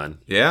away a ton.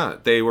 Yeah,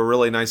 they were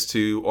really nice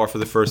to offer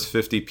the first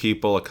 50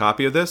 people a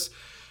copy of this.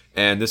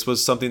 And this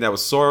was something that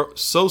was so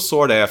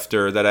sought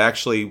after that I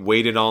actually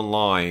waited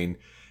online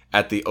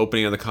at the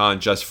opening of the con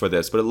just for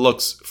this. But it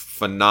looks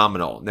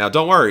phenomenal. Now,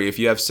 don't worry, if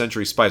you have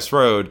Century Spice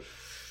Road,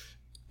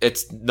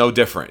 it's no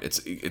different.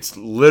 It's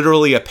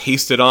literally a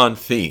pasted-on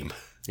theme.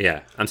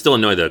 Yeah, I'm still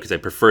annoyed, though, because I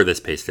prefer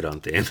this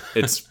pasted-on theme.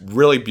 It's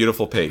really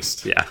beautiful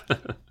paste. Yeah.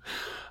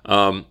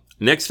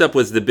 Next up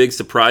was the big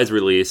surprise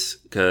release,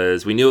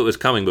 because we knew it was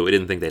coming, but we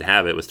didn't think they'd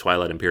have it. It was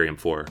Twilight Imperium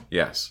 4.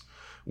 Yes.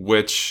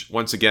 Which,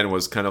 once again,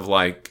 was kind of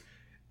like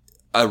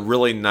a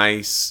really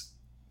nice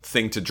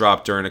thing to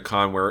drop during a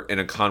con where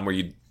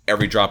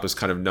every drop is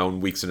kind of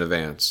known weeks in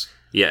advance.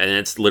 Yeah, and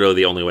it's literally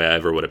the only way I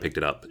ever would have picked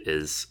it up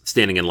is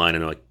standing in line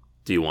and like,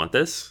 do you want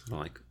this? I'm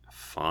like,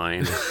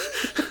 fine.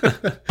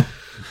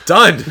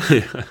 Done!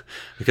 Yeah,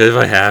 because if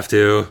I have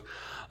to.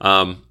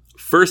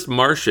 First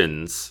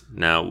Martians.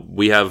 Now,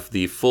 we have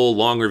the full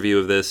long review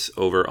of this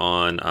over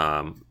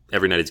on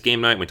Every Night It's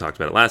Game Night. We talked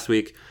about it last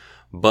week.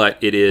 But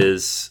it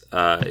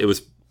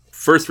was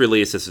first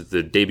release. This is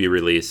the debut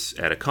release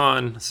at a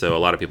con, so a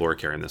lot of people were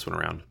carrying this one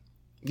around.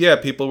 Yeah,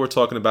 people were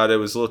talking about it. It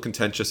was a little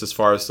contentious as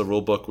far as the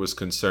rulebook was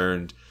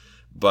concerned,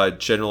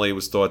 but generally it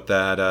was thought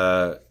that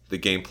the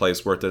gameplay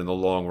is worth it in the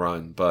long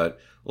run. But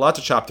a lot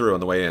to chop through on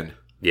the way in.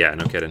 Yeah,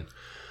 no kidding.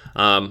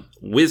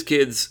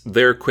 WizKids,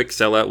 their quick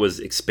sellout was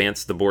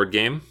Expanse the board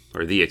game,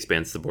 or The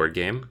Expanse the board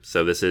game.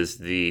 So this is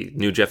the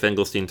new Jeff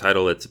Engelstein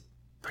title. It's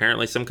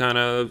apparently some kind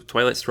of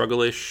Twilight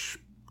Struggle-ish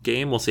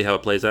game. We'll see how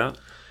it plays out.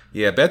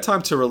 Yeah, bad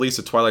time to release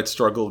a Twilight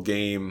Struggle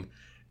game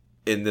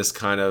in this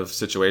kind of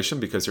situation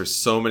because there's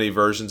so many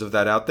versions of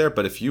that out there.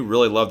 But if you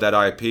really love that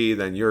IP,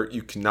 then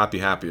you cannot be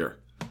happier.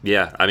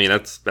 Yeah, I mean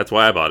that's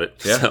why I bought it.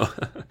 Yeah.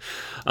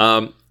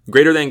 So,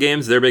 Greater Than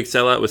Games, their big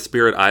sellout was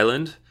Spirit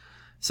Island.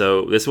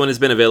 So this one has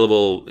been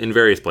available in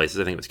various places.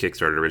 I think it was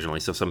Kickstarted originally,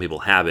 so some people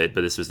have it.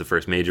 But this was the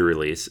first major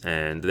release,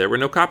 and there were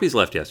no copies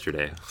left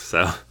yesterday.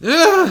 So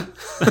yeah,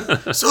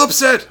 so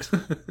upset.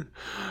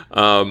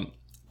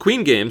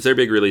 Queen Games, their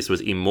big release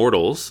was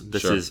Immortals.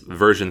 This Sure. is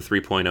version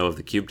 3.0 of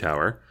the Cube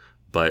Tower,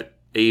 but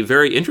a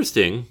very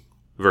interesting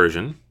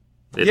version,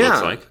 it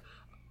looks like.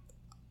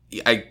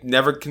 I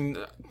never can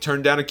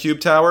turn down a Cube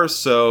Tower,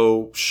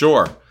 so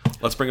sure.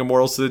 Let's bring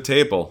Immortals to the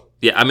table.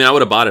 Yeah, I mean, I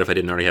would have bought it if I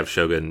didn't already have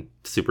Shogun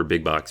Super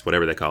Big Box,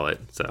 whatever they call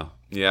it. So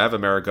Yeah, I have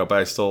Amerigo, but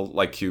I still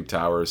like Cube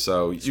Towers.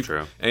 So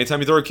true. Anytime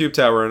you throw a Cube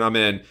Tower and I'm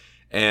in.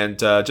 And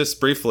just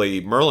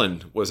briefly,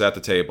 Merlin was at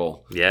the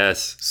table.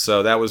 Yes.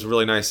 So that was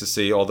really nice to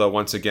see, although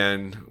once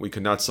again, we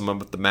could not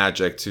summon up the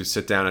magic to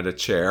sit down at a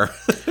chair.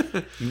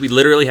 We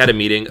literally had a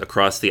meeting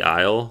across the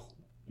aisle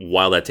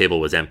while that table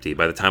was empty.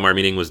 By the time our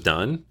meeting was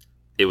done,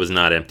 it was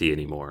not empty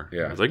anymore.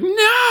 Yeah. I was like,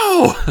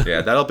 no!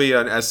 Yeah, that'll be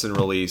an Essen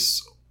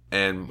release,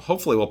 and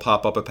hopefully we'll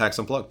pop up at PAX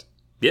Unplugged.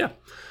 Yeah.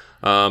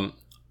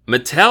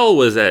 Mattel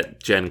was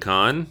at Gen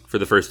Con for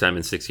the first time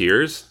in 6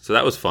 years, so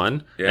that was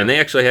fun. Yeah. And they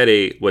actually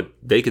had what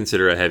they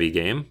consider a heavy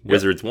game,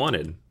 Wizards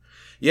Wanted.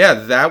 Yeah,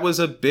 that was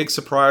a big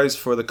surprise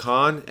for the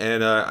con,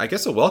 and I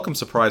guess a welcome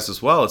surprise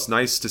as well. It's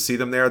nice to see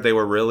them there. They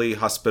were really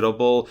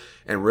hospitable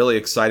and really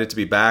excited to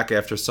be back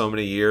after so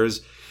many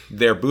years.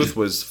 Their booth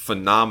was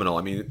phenomenal.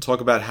 I mean,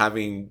 talk about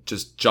having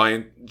just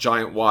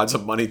giant wads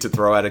of money to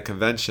throw at a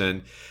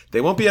convention.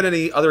 They won't be at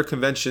any other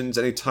conventions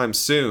anytime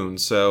soon,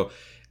 so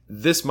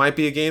this might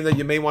be a game that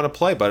you may want to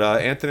play. But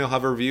Anthony will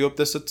have a review of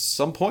this at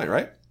some point,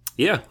 right?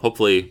 Yeah,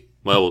 hopefully.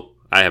 Well,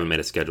 I haven't made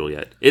a schedule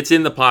yet. It's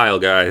in the pile,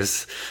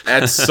 guys.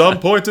 At some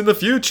point in the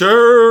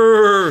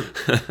future.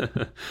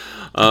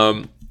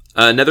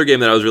 Another game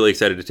that I was really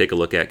excited to take a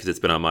look at because it's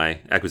been on my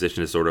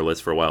acquisition disorder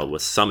list for a while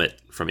was Summit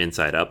from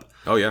Inside Up.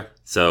 Oh, yeah.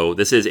 So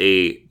this is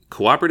a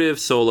cooperative,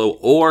 solo,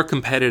 or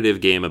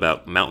competitive game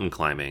about mountain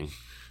climbing.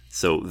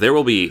 So there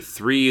will be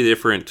 3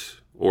 different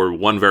or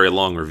one very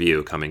long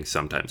review coming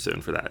sometime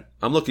soon for that.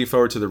 I'm looking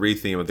forward to the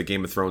retheme of the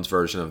Game of Thrones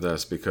version of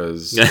this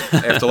because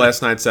after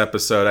last night's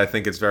episode, I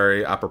think it's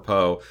very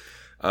apropos.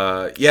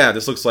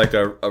 This looks like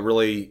a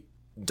really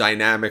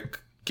dynamic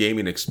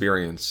gaming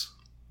experience.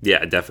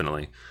 Yeah,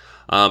 definitely.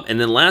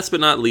 And then last but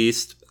not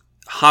least,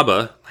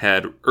 Haba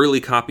had early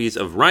copies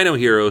of Rhino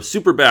Hero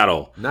Super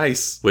Battle.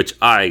 Nice. Which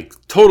I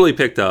totally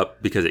picked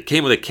up because it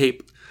came with a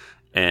cape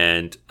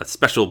and a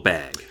special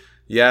bag.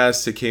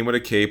 Yes, it came with a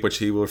cape, which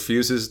he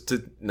refuses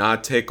to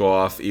not take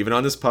off. Even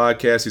on this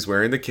podcast, he's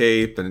wearing the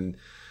cape, and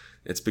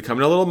it's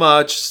becoming a little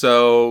much,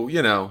 so,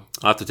 I'll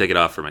have to take it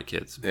off for my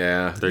kids.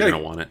 Yeah. They're going to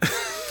want it.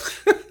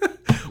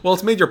 Well,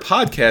 it's made your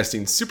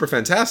podcasting super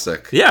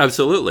fantastic. Yeah,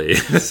 absolutely.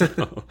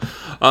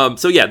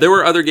 There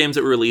were other games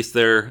that were released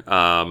there.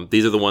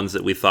 These are the ones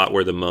that we thought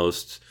were the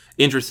most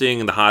interesting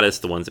and the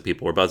hottest, the ones that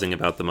people were buzzing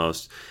about the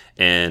most.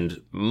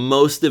 And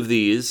most of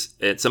these,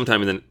 at some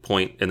time in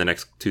the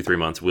next 2-3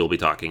 months, we'll be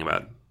talking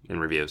about in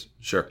reviews.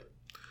 Sure.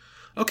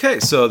 Okay,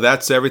 so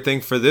that's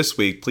everything for this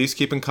week. Please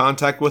keep in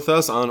contact with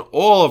us on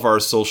all of our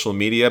social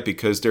media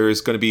because there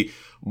is going to be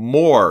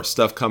more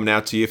stuff coming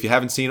out to you. If you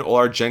haven't seen all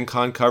our Gen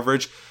Con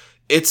coverage,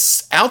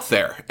 it's out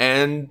there,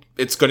 and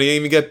it's going to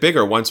even get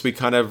bigger once we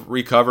kind of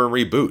recover and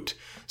reboot.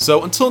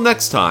 So until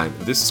next time,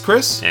 this is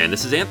Chris. And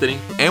this is Anthony.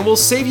 And we'll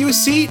save you a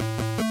seat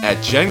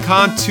at Gen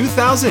Con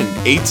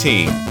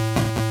 2018.